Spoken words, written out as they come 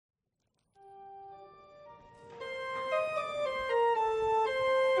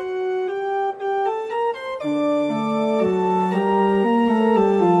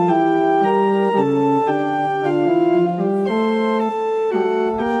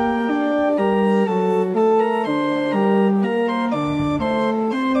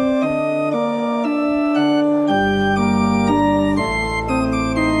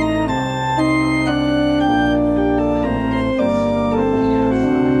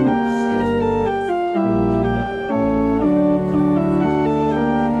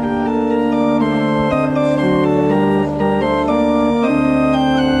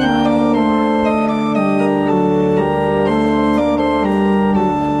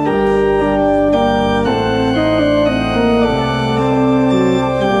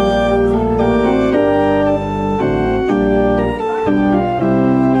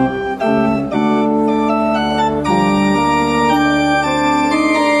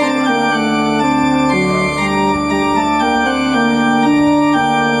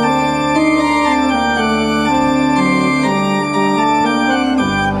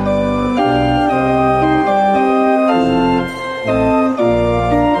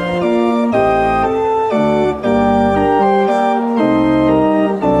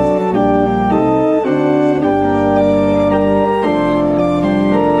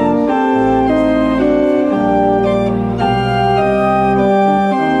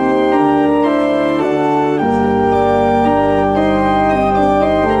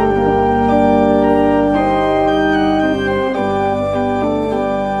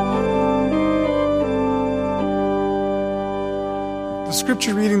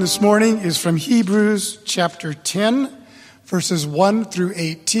reading this morning is from Hebrews chapter 10, verses 1 through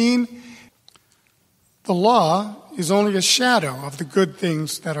 18. The law is only a shadow of the good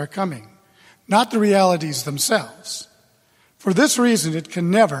things that are coming, not the realities themselves. For this reason, it can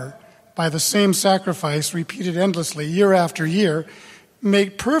never, by the same sacrifice repeated endlessly year after year,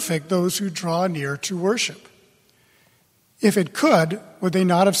 make perfect those who draw near to worship. If it could, would they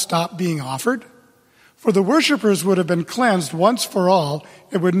not have stopped being offered? For the worshipers would have been cleansed once for all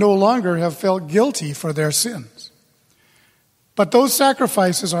and would no longer have felt guilty for their sins. But those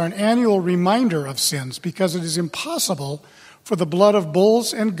sacrifices are an annual reminder of sins because it is impossible for the blood of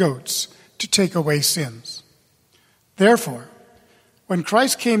bulls and goats to take away sins. Therefore, when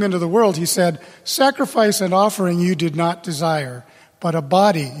Christ came into the world, he said, "Sacrifice and offering you did not desire, but a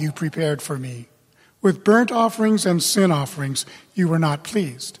body you prepared for me. With burnt offerings and sin offerings you were not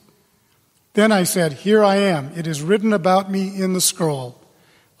pleased." Then I said, "Here I am. It is written about me in the scroll.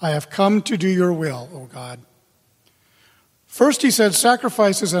 I have come to do your will, O God." First he said,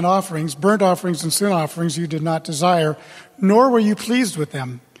 "Sacrifices and offerings, burnt offerings and sin offerings you did not desire, nor were you pleased with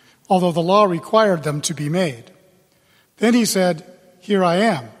them, although the law required them to be made." Then he said, "Here I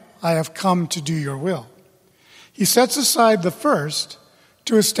am. I have come to do your will." He sets aside the first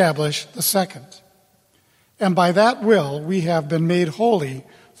to establish the second. And by that will we have been made holy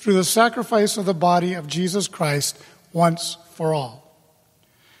through the sacrifice of the body of Jesus Christ once for all.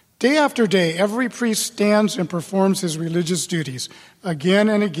 Day after day, every priest stands and performs his religious duties. Again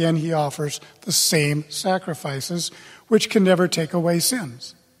and again he offers the same sacrifices, which can never take away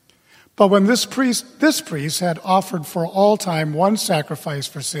sins. But when this priest had offered for all time one sacrifice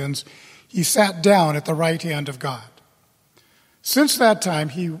for sins, he sat down at the right hand of God. Since that time,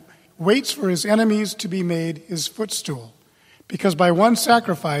 he waits for his enemies to be made his footstool, because by one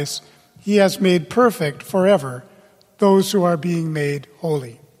sacrifice he has made perfect forever those who are being made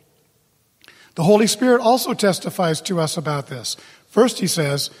holy. The Holy Spirit also testifies to us about this. First he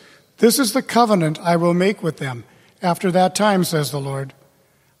says, "This is the covenant I will make with them. After that time, says the Lord,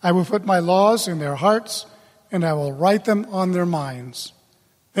 I will put my laws in their hearts, and I will write them on their minds."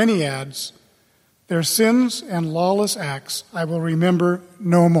 Then he adds, "Their sins and lawless acts I will remember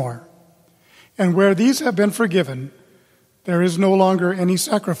no more. And where these have been forgiven, there is no longer any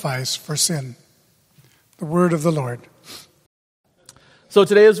sacrifice for sin." The word of the Lord. So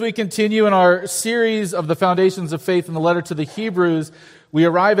today, as we continue in our series of the foundations of faith in the letter to the Hebrews, we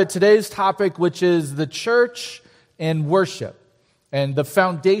arrive at today's topic, which is the church and worship, and the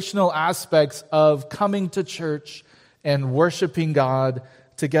foundational aspects of coming to church and worshiping God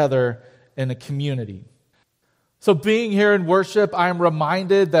together in a community. So being here in worship, I'm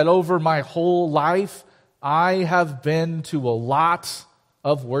reminded that over my whole life, I have been to a lot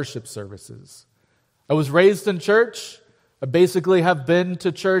of worship services. I was raised in church. I basically have been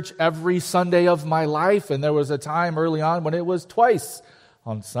to church every Sunday of my life, and there was a time early on when it was twice,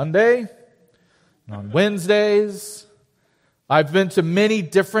 on Sunday and on Wednesdays. I've been to many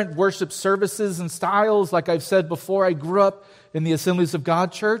different worship services and styles. Like I've said before, I grew up in the Assemblies of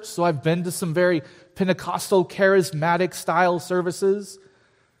God church, so I've been to some very Pentecostal, charismatic style services.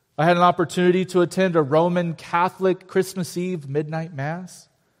 I had an opportunity to attend a Roman Catholic Christmas Eve midnight mass.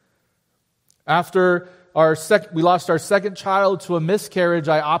 After we lost our second child to a miscarriage,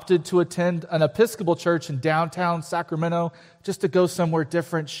 I opted to attend an Episcopal church in downtown Sacramento just to go somewhere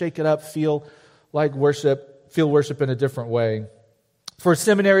different, shake it up, feel worship in a different way. For a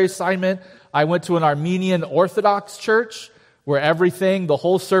seminary assignment, I went to an Armenian Orthodox church where the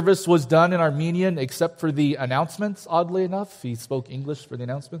whole service was done in Armenian except for the announcements, oddly enough. He spoke English for the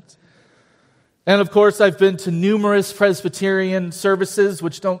announcements. And of course, I've been to numerous Presbyterian services,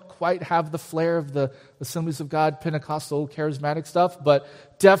 which don't quite have the flair of the Assemblies of God, Pentecostal, charismatic stuff, but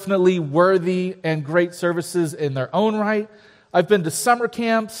definitely worthy and great services in their own right. I've been to summer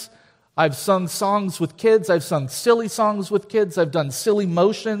camps. I've sung songs with kids. I've sung silly songs with kids. I've done silly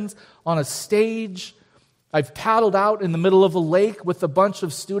motions on a stage. I've paddled out in the middle of a lake with a bunch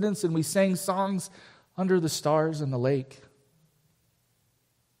of students, and we sang songs under the stars in the lake.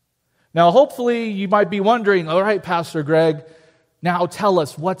 Now, hopefully, you might be wondering, all right, Pastor Greg, now tell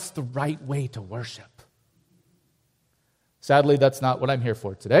us, what's the right way to worship? Sadly, that's not what I'm here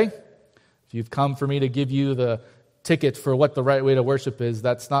for today. If you've come for me to give you the ticket for what the right way to worship is,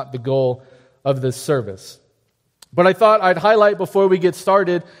 that's not the goal of this service. But I thought I'd highlight before we get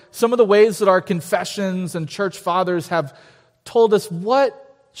started some of the ways that our confessions and church fathers have told us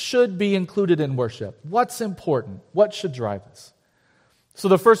what should be included in worship, what's important, what should drive us. So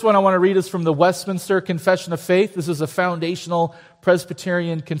the first one I want to read is from the Westminster Confession of Faith. This is a foundational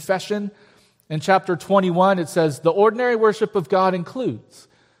Presbyterian confession. In chapter 21, it says, "The ordinary worship of God includes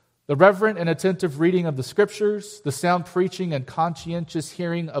The reverent and attentive reading of the Scriptures, the sound preaching and conscientious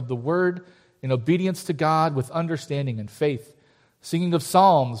hearing of the Word in obedience to God with understanding and faith, singing of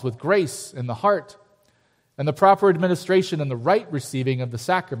psalms with grace in the heart, and the proper administration and the right receiving of the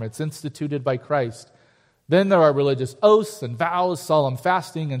sacraments instituted by Christ. Then there are religious oaths and vows, solemn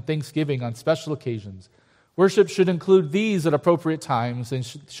fasting, and thanksgiving on special occasions. Worship should include these at appropriate times and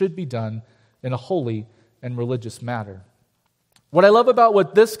should be done in a holy and religious manner. What I love about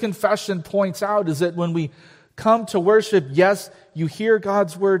what this confession points out is that when we come to worship, yes, you hear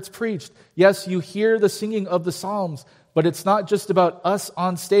God's words preached. Yes, you hear the singing of the Psalms, but it's not just about us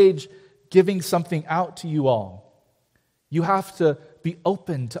on stage giving something out to you all. You have to be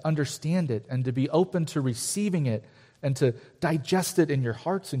open to understand it and to be open to receiving it and to digest it in your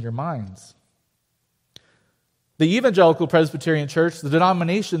hearts and your minds. The Evangelical Presbyterian Church, the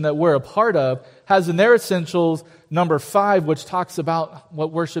denomination that we're a part of, has in their essentials number 5, which talks about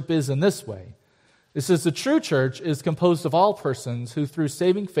what worship is in this way. It says the true church is composed of all persons who through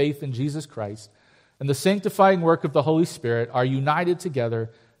saving faith in Jesus Christ and the sanctifying work of the Holy Spirit are united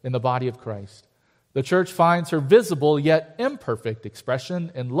together in the body of Christ. The church finds her visible yet imperfect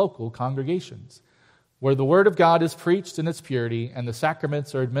expression in local congregations, where the Word of God is preached in its purity and the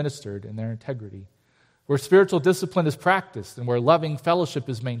sacraments are administered in their integrity, where spiritual discipline is practiced and where loving fellowship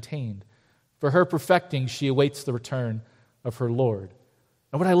is maintained. For her perfecting, she awaits the return of her Lord.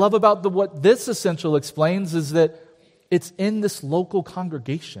 And what I love about what this essential explains is that it's in this local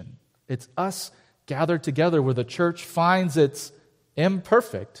congregation. It's us gathered together where the church finds its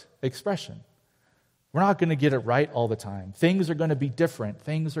imperfect expression. We're not going to get it right all the time. Things are going to be different.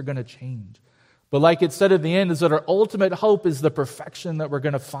 Things are going to change. But like it said at the end, is that our ultimate hope is the perfection that we're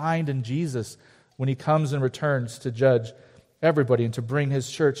going to find in Jesus when he comes and returns to judge everybody and to bring his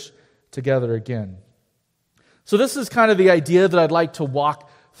church together again. So this is kind of the idea that I'd like to walk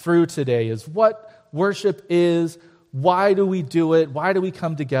through today, is what worship is, why do we do it, why do we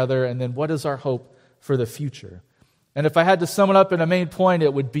come together, and then what is our hope for the future. And if I had to sum it up in a main point,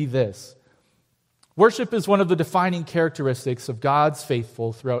 it would be this. Worship is one of the defining characteristics of God's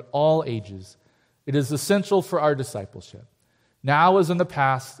faithful throughout all ages. It is essential for our discipleship. Now as in the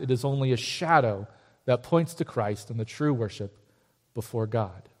past, it is only a shadow that points to Christ and the true worship before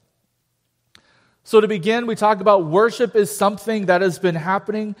God. So to begin, we talk about worship is something that has been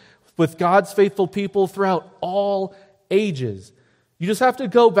happening with God's faithful people throughout all ages. You just have to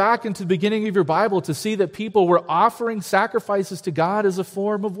go back into the beginning of your Bible to see that people were offering sacrifices to God as a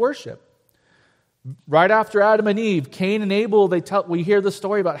form of worship. Right after Adam and Eve, Cain and Abel, we hear the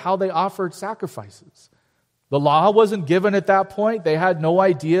story about how they offered sacrifices. The law wasn't given at that point. They had no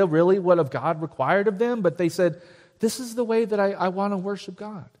idea really what of God required of them, but they said, this is the way that I want to worship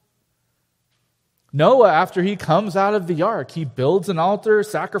God. Noah, after he comes out of the ark, he builds an altar,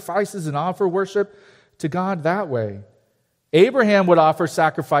 sacrifices, and offer worship to God that way. Abraham would offer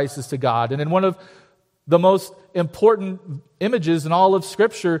sacrifices to God, and in one of the most important images in all of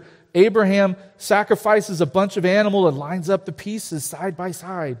Scripture, Abraham sacrifices a bunch of animal and lines up the pieces side by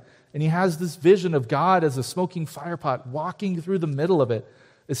side. And he has this vision of God as a smoking firepot walking through the middle of it,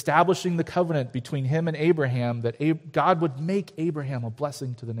 establishing the covenant between him and Abraham that God would make Abraham a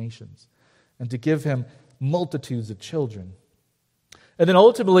blessing to the nations and to give him multitudes of children. And then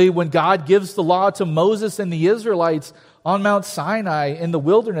ultimately, when God gives the law to Moses and the Israelites on Mount Sinai in the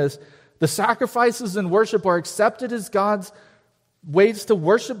wilderness, the sacrifices and worship are accepted as God's ways to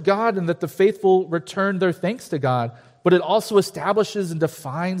worship God and that the faithful return their thanks to God. But it also establishes and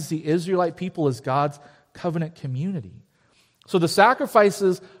defines the Israelite people as God's covenant community. So the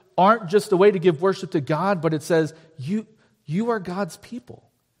sacrifices aren't just a way to give worship to God, but it says, you are God's people.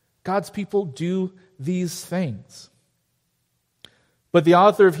 God's people do these things. But the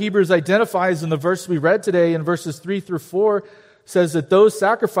author of Hebrews identifies in the verse we read today, in verses 3 through 4, says that those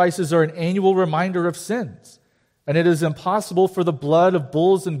sacrifices are an annual reminder of sins. And it is impossible for the blood of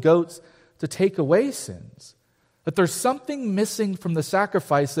bulls and goats to take away sins. That there's something missing from the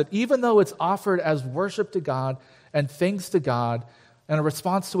sacrifice, that even though it's offered as worship to God and thanks to God and a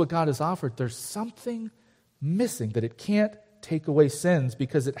response to what God has offered, there's something missing, that it can't take away sins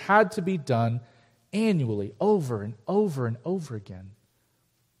because it had to be done annually, over and over and over again.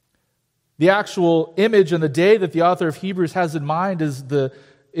 The actual image and the day that the author of Hebrews has in mind is the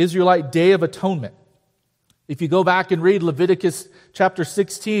Israelite Day of Atonement. If you go back and read Leviticus chapter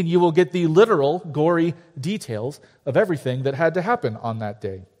 16, you will get the literal, gory details of everything that had to happen on that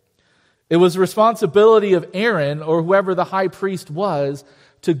day. It was the responsibility of Aaron, or whoever the high priest was,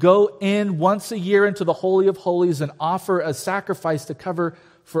 to go in once a year into the Holy of Holies and offer a sacrifice to cover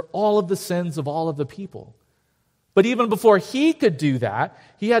for all of the sins of all of the people. But even before he could do that,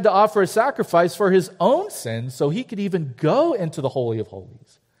 he had to offer a sacrifice for his own sins so he could even go into the Holy of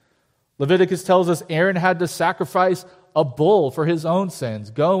Holies. Leviticus tells us Aaron had to sacrifice a bull for his own sins.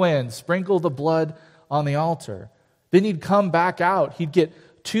 Go in, sprinkle the blood on the altar. Then he'd come back out. He'd get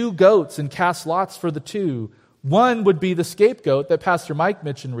 2 goats and cast lots for the 2. One would be the scapegoat that Pastor Mike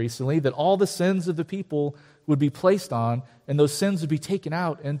mentioned recently, that all the sins of the people would be placed on, and those sins would be taken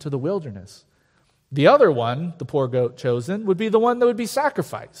out into the wilderness. The other one, the poor goat chosen, would be the one that would be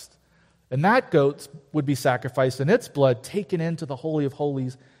sacrificed. And that goat would be sacrificed and its blood taken into the Holy of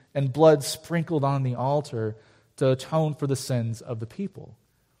Holies and blood sprinkled on the altar to atone for the sins of the people.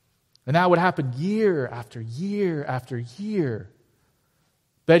 And that would happen year after year after year.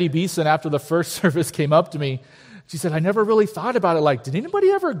 Betty Beeson, after the first service, came up to me. She said, I never really thought about it. Like, did anybody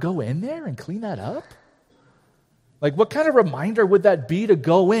ever go in there and clean that up? Like, what kind of reminder would that be to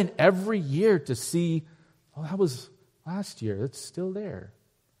go in every year to see, oh, that was last year. It's still there.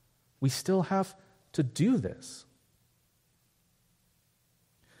 We still have to do this.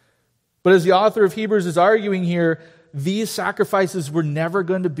 But as the author of Hebrews is arguing here, these sacrifices were never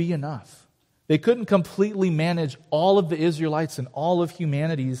going to be enough. They couldn't completely manage all of the Israelites and all of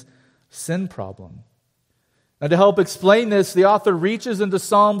humanity's sin problem. Now, to help explain this, the author reaches into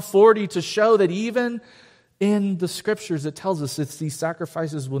Psalm 40 to show that even in the scriptures, it tells us these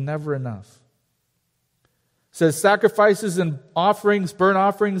sacrifices will never enough. It says, sacrifices and offerings, burnt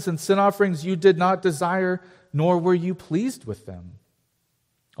offerings and sin offerings you did not desire, nor were you pleased with them,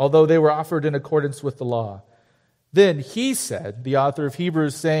 although they were offered in accordance with the law. Then he said, the author of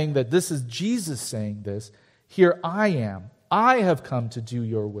Hebrews saying that this is Jesus saying this, here I am, I have come to do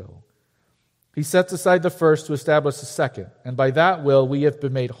your will. He sets aside the first to establish the second, and by that will we have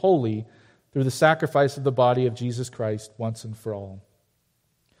been made holy through the sacrifice of the body of Jesus Christ once and for all.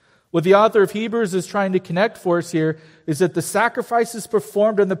 What the author of Hebrews is trying to connect for us here is that the sacrifices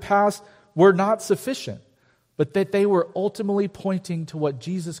performed in the past were not sufficient, but that they were ultimately pointing to what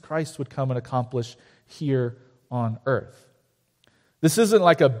Jesus Christ would come and accomplish here on earth. This isn't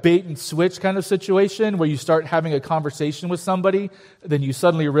like a bait and switch kind of situation where you start having a conversation with somebody, then you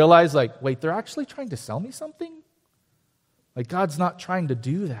suddenly realize, like, wait, they're actually trying to sell me something? Like, God's not trying to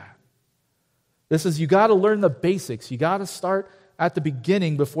do that. This is, you got to learn the basics. You got to start at the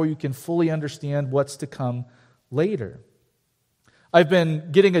beginning before you can fully understand what's to come later. I've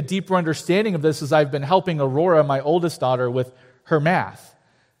been getting a deeper understanding of this as I've been helping Aurora, my oldest daughter, with her math.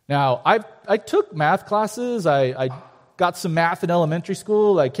 Now, I took math classes. I got some math in elementary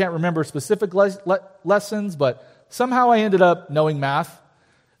school. I can't remember specific lessons, but somehow I ended up knowing math.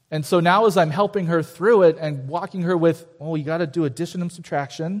 And so now as I'm helping her through it and walking her with, oh, you got to do addition and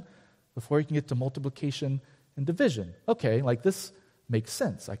subtraction before you can get to multiplication and division. Okay, like this makes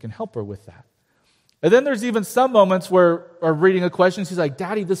sense. I can help her with that. And then there's even some moments where I'm reading a question, she's like,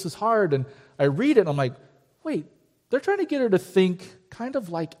 Daddy, this is hard. And I read it and I'm like, wait, they're trying to get her to think kind of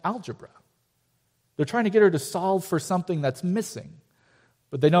like algebra. They're trying to get her to solve for something that's missing.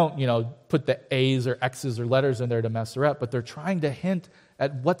 But they don't, put the A's or X's or letters in there to mess her up, but they're trying to hint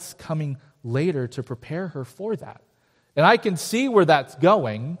at what's coming later to prepare her for that. And I can see where that's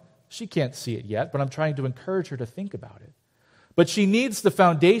going. She can't see it yet, but I'm trying to encourage her to think about it. But she needs the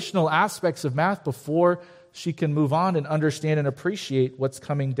foundational aspects of math before she can move on and understand and appreciate what's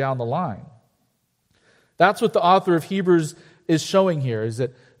coming down the line. That's what the author of Hebrews is showing here, is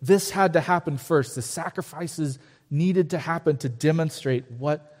that this had to happen first. The sacrifices needed to happen to demonstrate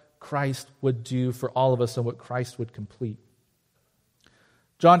what Christ would do for all of us and what Christ would complete.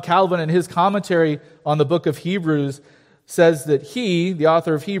 John Calvin, in his commentary on the book of Hebrews, says that he, the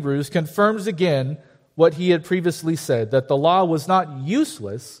author of Hebrews, confirms again what he had previously said, that the law was not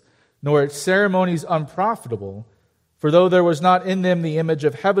useless, nor its ceremonies unprofitable, for though there was not in them the image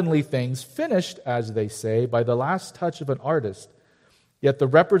of heavenly things, finished, as they say, by the last touch of an artist, yet the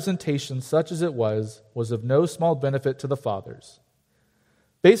representation, such as it was of no small benefit to the fathers.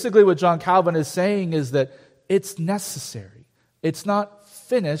 Basically, what John Calvin is saying is that it's necessary. It's not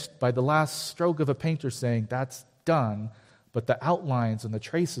finished by the last stroke of a painter saying, that's done, but the outlines and the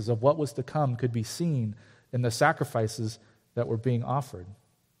traces of what was to come could be seen in the sacrifices that were being offered.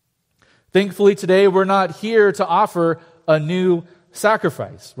 Thankfully, today we're not here to offer a new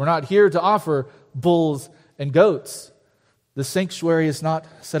sacrifice. We're not here to offer bulls and goats. The sanctuary is not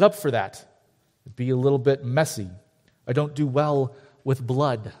set up for that. It'd be a little bit messy. I don't do well with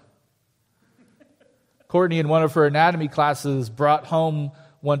blood. Courtney, in one of her anatomy classes, brought home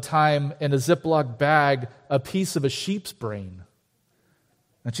one time in a Ziploc bag a piece of a sheep's brain.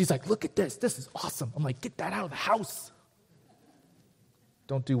 And she's like, look at this. This is awesome. I'm like, get that out of the house.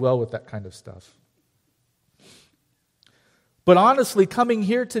 Don't do well with that kind of stuff. But honestly, coming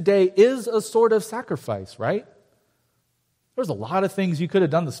here today is a sort of sacrifice, right? There's a lot of things you could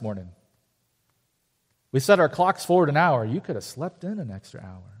have done this morning. We set our clocks forward an hour. You could have slept in an extra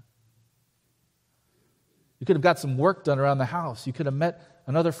hour. You could have got some work done around the house. You could have met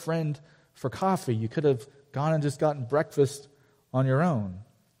another friend for coffee. You could have gone and just gotten breakfast on your own.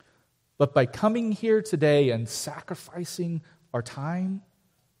 But by coming here today and sacrificing our time,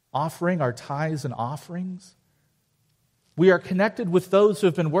 offering our tithes and offerings, we are connected with those who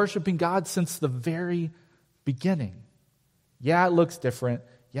have been worshiping God since the very beginning. Yeah, it looks different.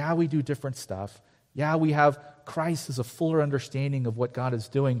 Yeah, we do different stuff. Yeah, we have Christ as a fuller understanding of what God is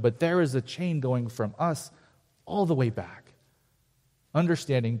doing, but there is a chain going from us all the way back,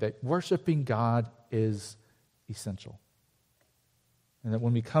 understanding that worshiping God is essential. And that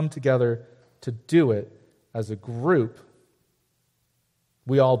when we come together to do it as a group,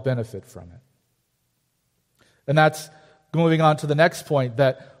 we all benefit from it. And that's moving on to the next point,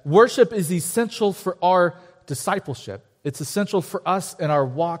 that worship is essential for our discipleship. It's essential for us in our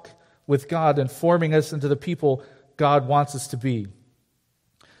walk with God and forming us into the people God wants us to be.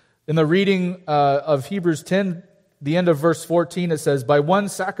 In the reading of Hebrews 10, the end of verse 14, it says, "By one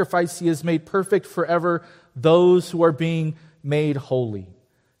sacrifice he has made perfect forever those who are being made holy."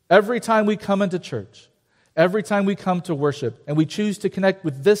 Every time we come into church, every time we come to worship, and we choose to connect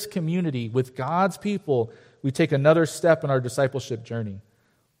with this community, with God's people, we take another step in our discipleship journey.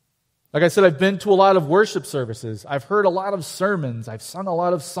 Like I said, I've been to a lot of worship services. I've heard a lot of sermons. I've sung a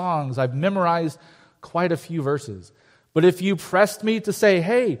lot of songs. I've memorized quite a few verses. But if you pressed me to say,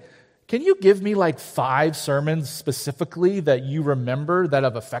 hey, can you give me like 5 sermons specifically that you remember that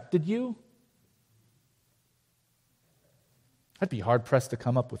have affected you? I'd be hard-pressed to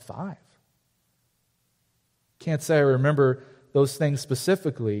come up with 5. Can't say I remember those things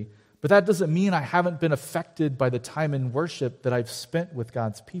specifically, but that doesn't mean I haven't been affected by the time in worship that I've spent with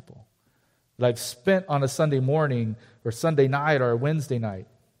God's people, that I've spent on a Sunday morning or Sunday night or a Wednesday night.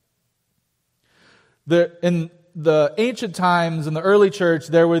 In the ancient times, in the early church,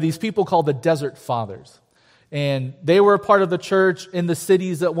 there were these people called the Desert Fathers. And they were a part of the church in the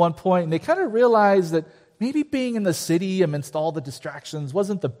cities at one point, and they kind of realized that maybe being in the city amidst all the distractions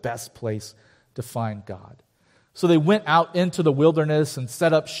wasn't the best place to find God. So they went out into the wilderness and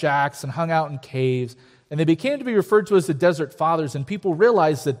set up shacks and hung out in caves, and they became to be referred to as the Desert Fathers, and people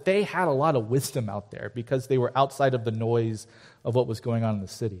realized that they had a lot of wisdom out there because they were outside of the noise of what was going on in the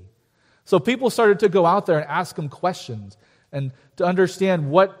city. So people started to go out there and ask them questions and to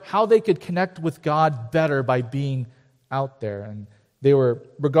understand how they could connect with God better by being out there, and they were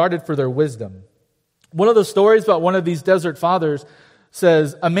regarded for their wisdom. One of the stories about one of these Desert Fathers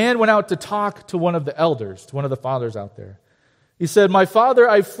says, a man went out to talk to one of the elders, to one of the fathers out there. He said, "My father,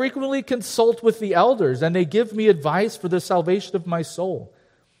 I frequently consult with the elders, and they give me advice for the salvation of my soul.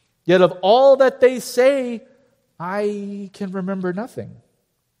 Yet of all that they say, I can remember nothing."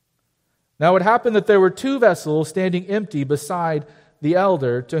 Now it happened that there were 2 vessels standing empty beside the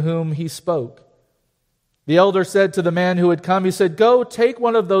elder to whom he spoke. The elder said to the man who had come, he said, "Go, take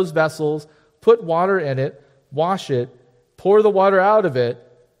one of those vessels, put water in it, wash it, pour the water out of it,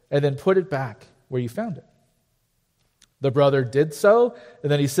 and then put it back where you found it." The brother did so,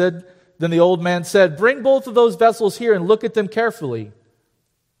 and then the old man said, "Bring both of those vessels here and look at them carefully.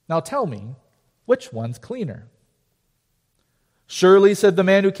 Now tell me, which one's cleaner?" "Surely," said the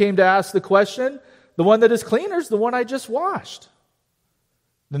man who came to ask the question, "the one that is cleaner is the one I just washed."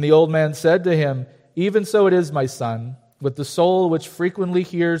 Then the old man said to him, "Even so it is, my son, with the soul which frequently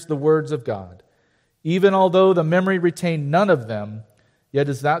hears the words of God. Even although the memory retain none of them, yet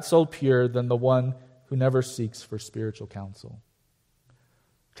is that soul pure than the one who never seeks for spiritual counsel."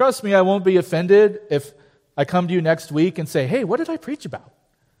 Trust me, I won't be offended if I come to you next week and say, "Hey, what did I preach about?"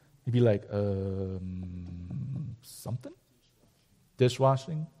 You'd be like, something?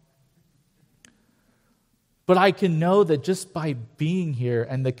 Dishwashing? But I can know that just by being here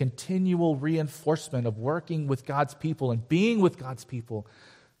and the continual reinforcement of working with God's people and being with God's people,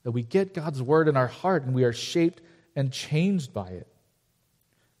 that we get God's word in our heart and we are shaped and changed by it.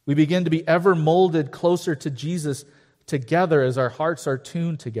 We begin to be ever molded closer to Jesus together as our hearts are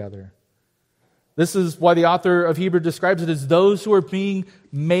tuned together. This is why the author of Hebrews describes it as those who are being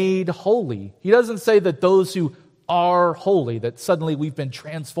made holy. He doesn't say that those who are holy, that suddenly we've been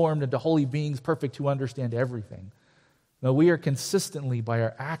transformed into holy beings, perfect, who understand everything. No, we are consistently, by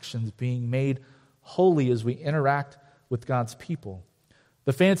our actions, being made holy as we interact with God's people.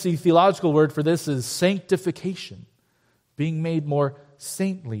 The fancy theological word for this is sanctification, being made more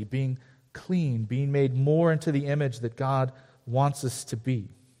saintly, being clean, being made more into the image that God wants us to be.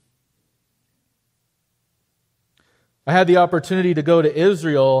 I had the opportunity to go to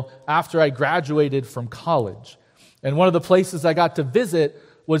Israel after I graduated from college. And one of the places I got to visit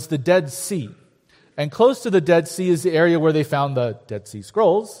was the Dead Sea. And close to the Dead Sea is the area where they found the Dead Sea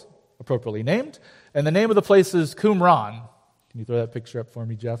Scrolls, appropriately named. And the name of the place is Qumran. Can you throw that picture up for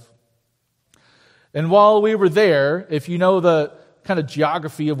me, Jeff? And while we were there, if you know the kind of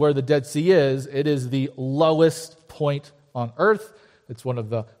geography of where the Dead Sea is, it is the lowest point on earth. It's one of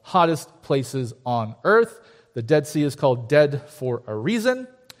the hottest places on earth. The Dead Sea is called dead for a reason.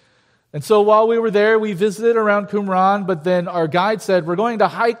 And so while we were there, we visited around Qumran, but then our guide said, we're going to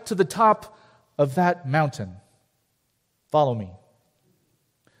hike to the top of that mountain. Follow me.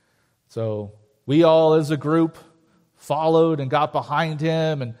 So we all as a group followed and got behind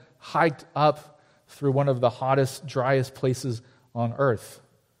him and hiked up through one of the hottest, driest places on earth.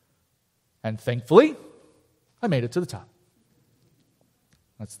 And thankfully, I made it to the top.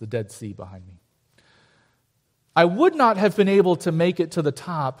 That's the Dead Sea behind me. I would not have been able to make it to the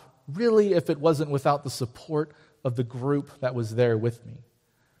top, really, if it wasn't without the support of the group that was there with me.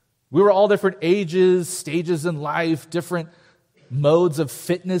 We were all different ages, stages in life, different modes of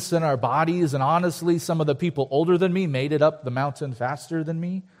fitness in our bodies, and honestly, some of the people older than me made it up the mountain faster than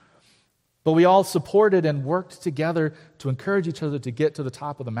me. But we all supported and worked together to encourage each other to get to the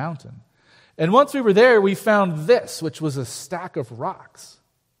top of the mountain. And once we were there, we found this, which was a stack of rocks,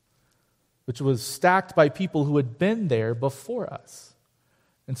 which was stacked by people who had been there before us.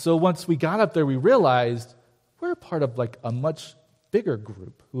 And so once we got up there, we realized we're part of like a much bigger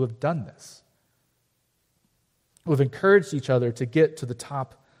group who have done this, who have encouraged each other to get to the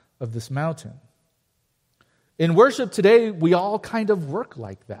top of this mountain. In worship today, we all kind of work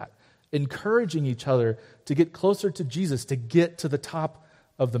like that, encouraging each other to get closer to Jesus, to get to the top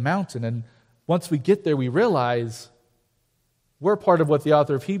of the mountain. And once we get there, we realize we're part of what the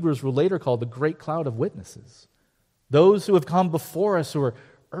author of Hebrews will later call the great cloud of witnesses. Those who have come before us, who are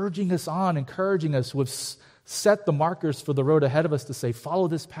urging us on, encouraging us, who have set the markers for the road ahead of us to say, follow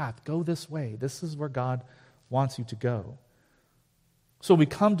this path, go this way. This is where God wants you to go. So when we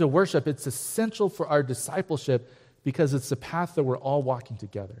come to worship, it's essential for our discipleship because it's the path that we're all walking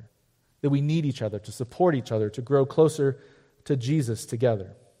together, that we need each other to support each other, to grow closer to Jesus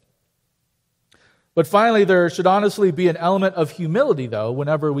together. But finally, there should honestly be an element of humility, though,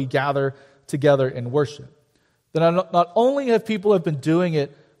 whenever we gather together in worship. That not only have people been doing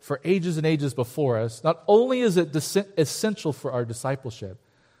it for ages and ages before us, not only is it essential for our discipleship,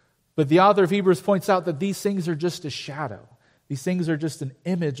 but the author of Hebrews points out that these things are just a shadow. These things are just an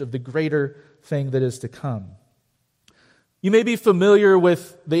image of the greater thing that is to come. You may be familiar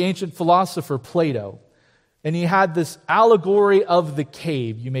with the ancient philosopher Plato, and he had this allegory of the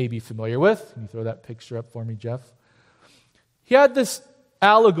cave you may be familiar with. Can you throw that picture up for me, Jeff? He had this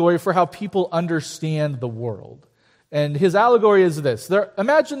allegory for how people understand the world. And his allegory is this.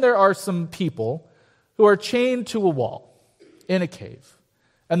 Imagine there are some people who are chained to a wall in a cave.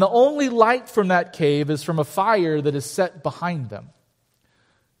 And the only light from that cave is from a fire that is set behind them.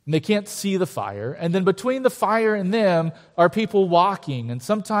 And they can't see the fire. And then between the fire and them are people walking. And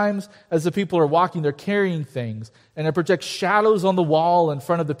sometimes as the people are walking, they're carrying things. And it projects shadows on the wall in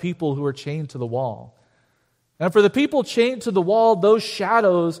front of the people who are chained to the wall. And for the people chained to the wall, those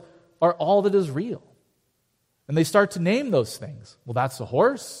shadows are all that is real. And they start to name those things. Well, that's a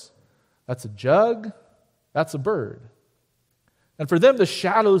horse. That's a jug. That's a bird. And for them, the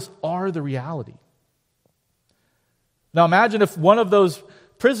shadows are the reality. Now imagine if one of those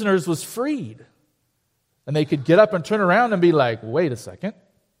prisoners was freed, and they could get up and turn around and be like, wait a second,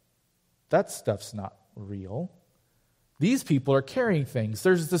 that stuff's not real. These people are carrying things.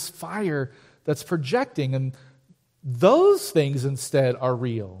 There's this fire that's projecting, and those things instead are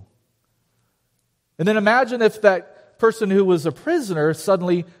real. And then imagine if that person who was a prisoner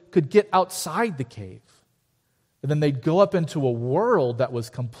suddenly could get outside the cave, and then they'd go up into a world that was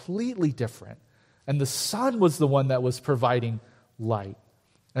completely different, and the sun was the one that was providing light.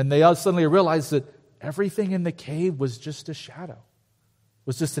 And they all suddenly realized that everything in the cave was just a shadow,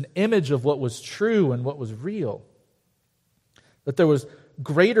 was just an image of what was true and what was real. That there was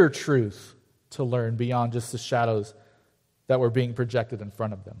greater truth to learn beyond just the shadows that were being projected in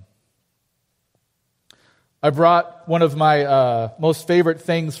front of them. I brought one of my most favorite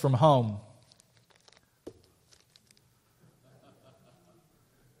things from home.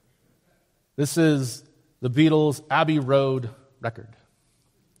 This is the Beatles' Abbey Road record.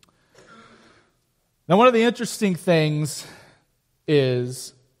 Now, one of the interesting things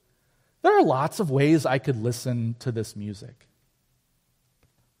is there are lots of ways I could listen to this music.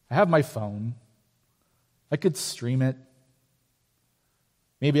 I have my phone. I could stream it.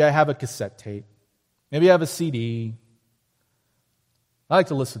 Maybe I have a cassette tape. Maybe I have a CD. I like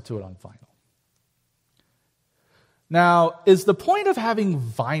to listen to it on vinyl. Now, is the point of having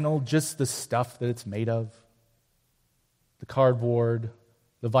vinyl just the stuff that it's made of? The cardboard,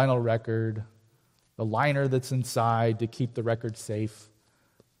 the vinyl record, the liner that's inside to keep the record safe?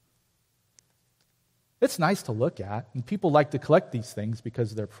 It's nice to look at, and people like to collect these things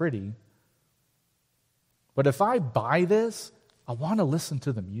because they're pretty. But if I buy this, I want to listen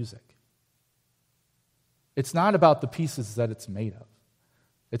to the music. It's not about the pieces that it's made of.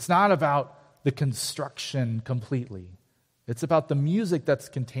 It's not about the construction completely. It's about the music that's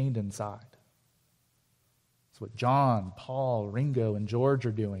contained inside. It's what John, Paul, Ringo, and George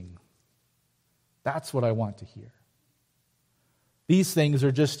are doing. That's what I want to hear. These things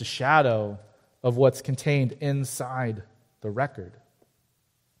are just a shadow of what's contained inside the record.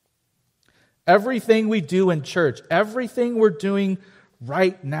 Everything we do in church, everything we're doing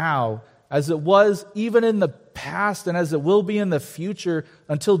right now, as it was even in the past and as it will be in the future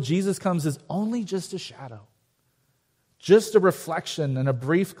until Jesus comes, is only just a shadow. Just a reflection and a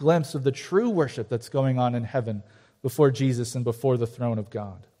brief glimpse of the true worship that's going on in heaven before Jesus and before the throne of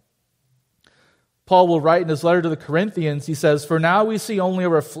God. Paul will write in his letter to the Corinthians, he says, "For now we see only a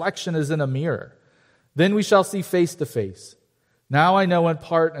reflection as in a mirror. Then we shall see face to face. Now I know in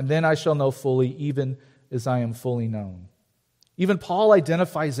part, and then I shall know fully, even as I am fully known." Even Paul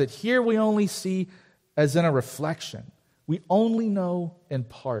identifies that here we only see as in a reflection. We only know in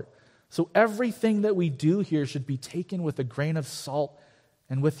part. So everything that we do here should be taken with a grain of salt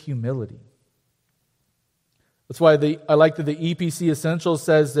and with humility. That's why I like that the EPC Essentials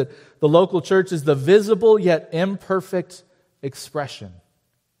says that the local church is the visible yet imperfect expression.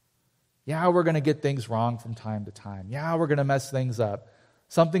 Yeah, we're going to get things wrong from time to time. Yeah, we're going to mess things up.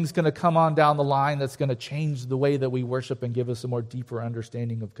 Something's going to come on down the line that's going to change the way that we worship and give us a more deeper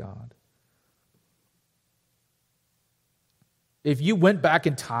understanding of God. If you went back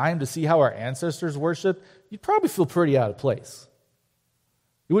in time to see how our ancestors worshiped, you'd probably feel pretty out of place.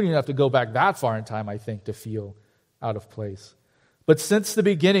 You wouldn't even have to go back that far in time, I think, to feel out of place. But since the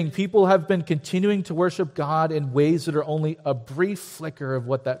beginning, people have been continuing to worship God in ways that are only a brief flicker of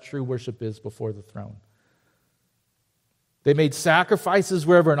what that true worship is before the throne. They made sacrifices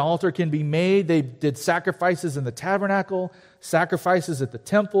wherever an altar can be made. They did sacrifices in the tabernacle, sacrifices at the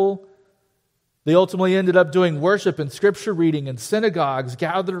temple. They ultimately ended up doing worship and scripture reading in synagogues,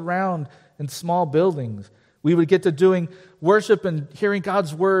 gathered around in small buildings. We would get to doing worship and hearing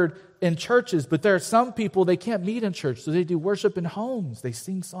God's word in churches, but there are some people, they can't meet in church, so they do worship in homes. They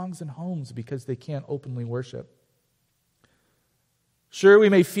sing songs in homes because they can't openly worship. Sure, we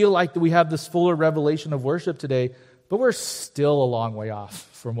may feel like that we have this fuller revelation of worship today, but we're still a long way off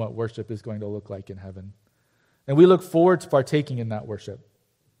from what worship is going to look like in heaven. And we look forward to partaking in that worship.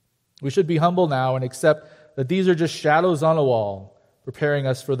 We should be humble now and accept that these are just shadows on a wall, preparing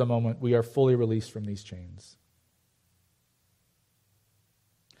us for the moment we are fully released from these chains.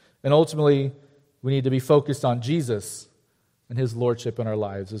 And ultimately, we need to be focused on Jesus and His lordship in our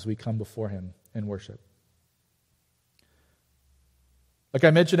lives as we come before Him in worship. Like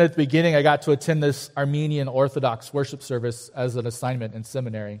I mentioned at the beginning, I got to attend this Armenian Orthodox worship service as an assignment in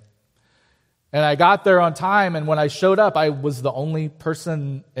seminary. And I got there on time, and when I showed up, I was the only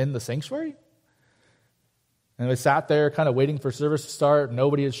person in the sanctuary. And I sat there kind of waiting for service to start.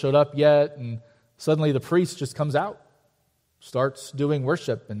 Nobody had showed up yet, and suddenly the priest just comes out, starts doing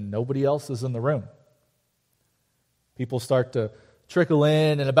worship, and nobody else is in the room. People start to trickle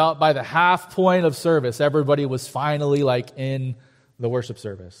in, and about by the half point of service, everybody was finally in the worship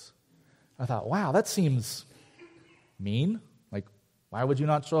service. I thought, wow, that seems mean. Why would you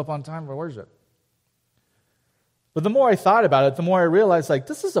not show up on time for worship? But the more I thought about it, the more I realized,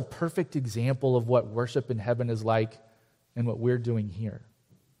 this is a perfect example of what worship in heaven is like and what we're doing here.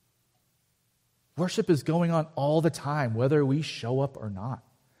 Worship is going on all the time, whether we show up or not.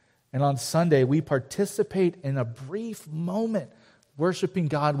 And on Sunday, we participate in a brief moment worshiping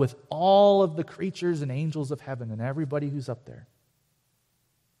God with all of the creatures and angels of heaven and everybody who's up there.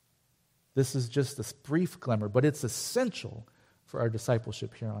 This is just this brief glimmer, but it's essential for our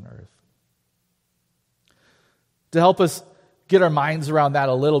discipleship here on earth. To help us get our minds around that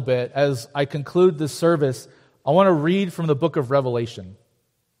a little bit, as I conclude this service, I want to read from the book of Revelation.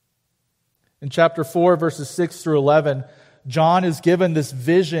 In chapter 4, verses 6 through 11, John is given this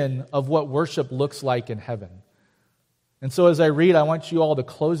vision of what worship looks like in heaven. And so as I read, I want you all to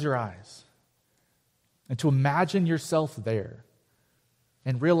close your eyes and to imagine yourself there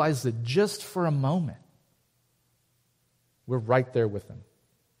and realize that just for a moment, we're right there with him.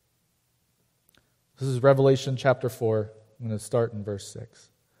 This is Revelation chapter 4. I'm going to start in verse 6.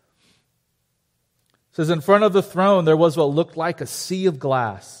 It says, in front of the throne there was what looked like a sea of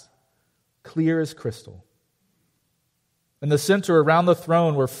glass, clear as crystal. In the center around the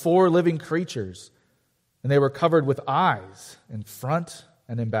throne were 4 living creatures, and they were covered with eyes in front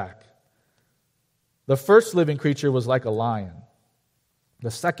and in back. The first living creature was like a lion.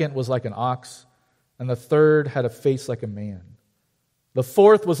 The second was like an ox, and the third had a face like a man. The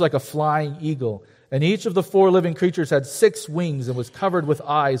fourth was like a flying eagle, and each of the 4 living creatures had 6 wings and was covered with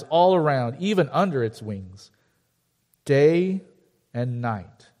eyes all around, even under its wings. Day and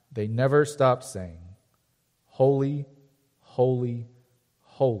night they never stopped saying, Holy, holy,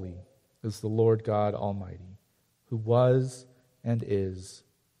 holy is the Lord God Almighty, who was and is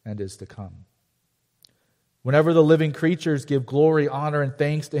to come. Whenever the living creatures give glory, honor, and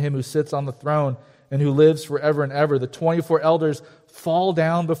thanks to him who sits on the throne and who lives forever and ever, the 24 elders fall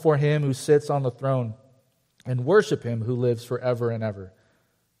down before him who sits on the throne and worship him who lives forever and ever.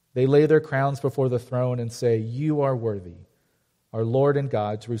 They lay their crowns before the throne and say, You are worthy, our Lord and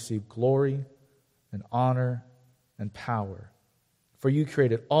God, to receive glory and honor and power. For you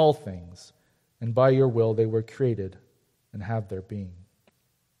created all things, and by your will they were created and have their being.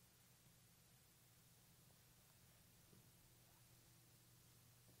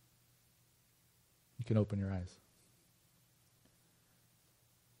 You can open your eyes.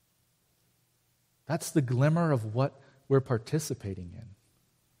 That's the glimmer of what we're participating in.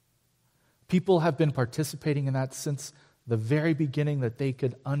 People have been participating in that since the very beginning that they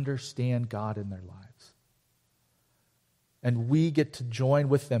could understand God in their lives. And we get to join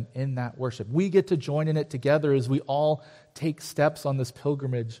with them in that worship. We get to join in it together as we all take steps on this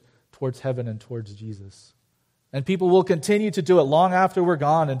pilgrimage towards heaven and towards Jesus. And people will continue to do it long after we're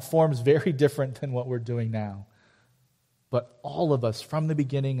gone in forms very different than what we're doing now. But all of us, from the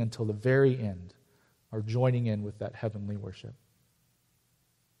beginning until the very end, are joining in with that heavenly worship.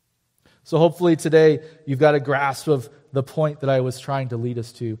 So hopefully today you've got a grasp of the point that I was trying to lead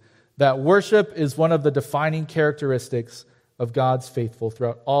us to, that worship is one of the defining characteristics of God's faithful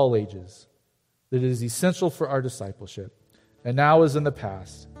throughout all ages, that it is essential for our discipleship. And now as in the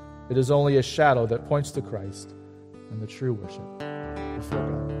past, it is only a shadow that points to Christ and the true worship before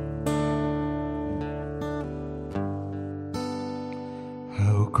God.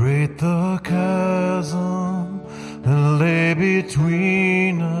 How great the chasm that lay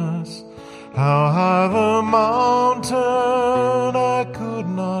between us, how high the mountain I could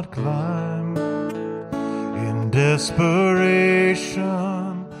not climb. In desperation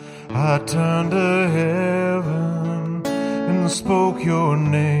I turned to heaven and spoke your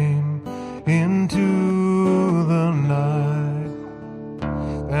name into the night.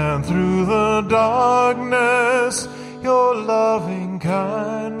 And through the darkness your loving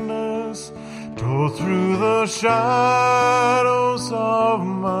kindness tore through the shadows of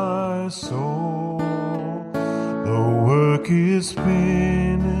my soul. The work is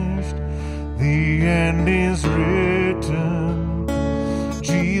finished, the end is written.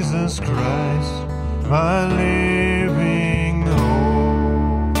 Jesus Christ, my living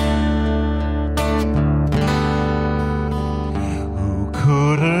hope. Who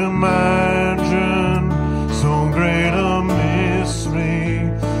could imagine so great a mystery?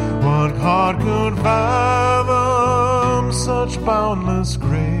 What heart could fathom such boundless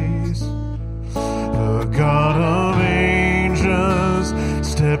grace? The God of angels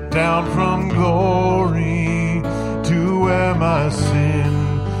stepped down from glory to wear my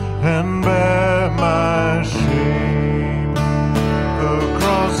sin and bear my shame. The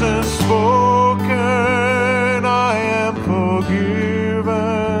cross has spoken, I am forgiven.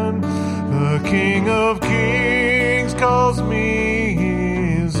 The King of Kings calls me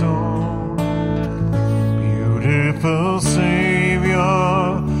his own. Beautiful Savior,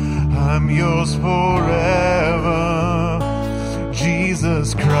 I'm yours forever.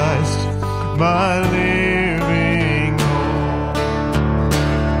 Jesus Christ, my living hope.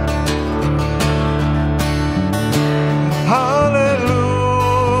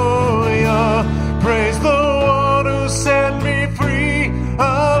 Hallelujah, praise the one who set me free.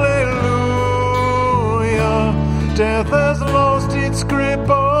 Hallelujah, death has lost its grip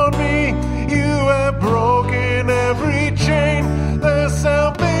on me. You have broken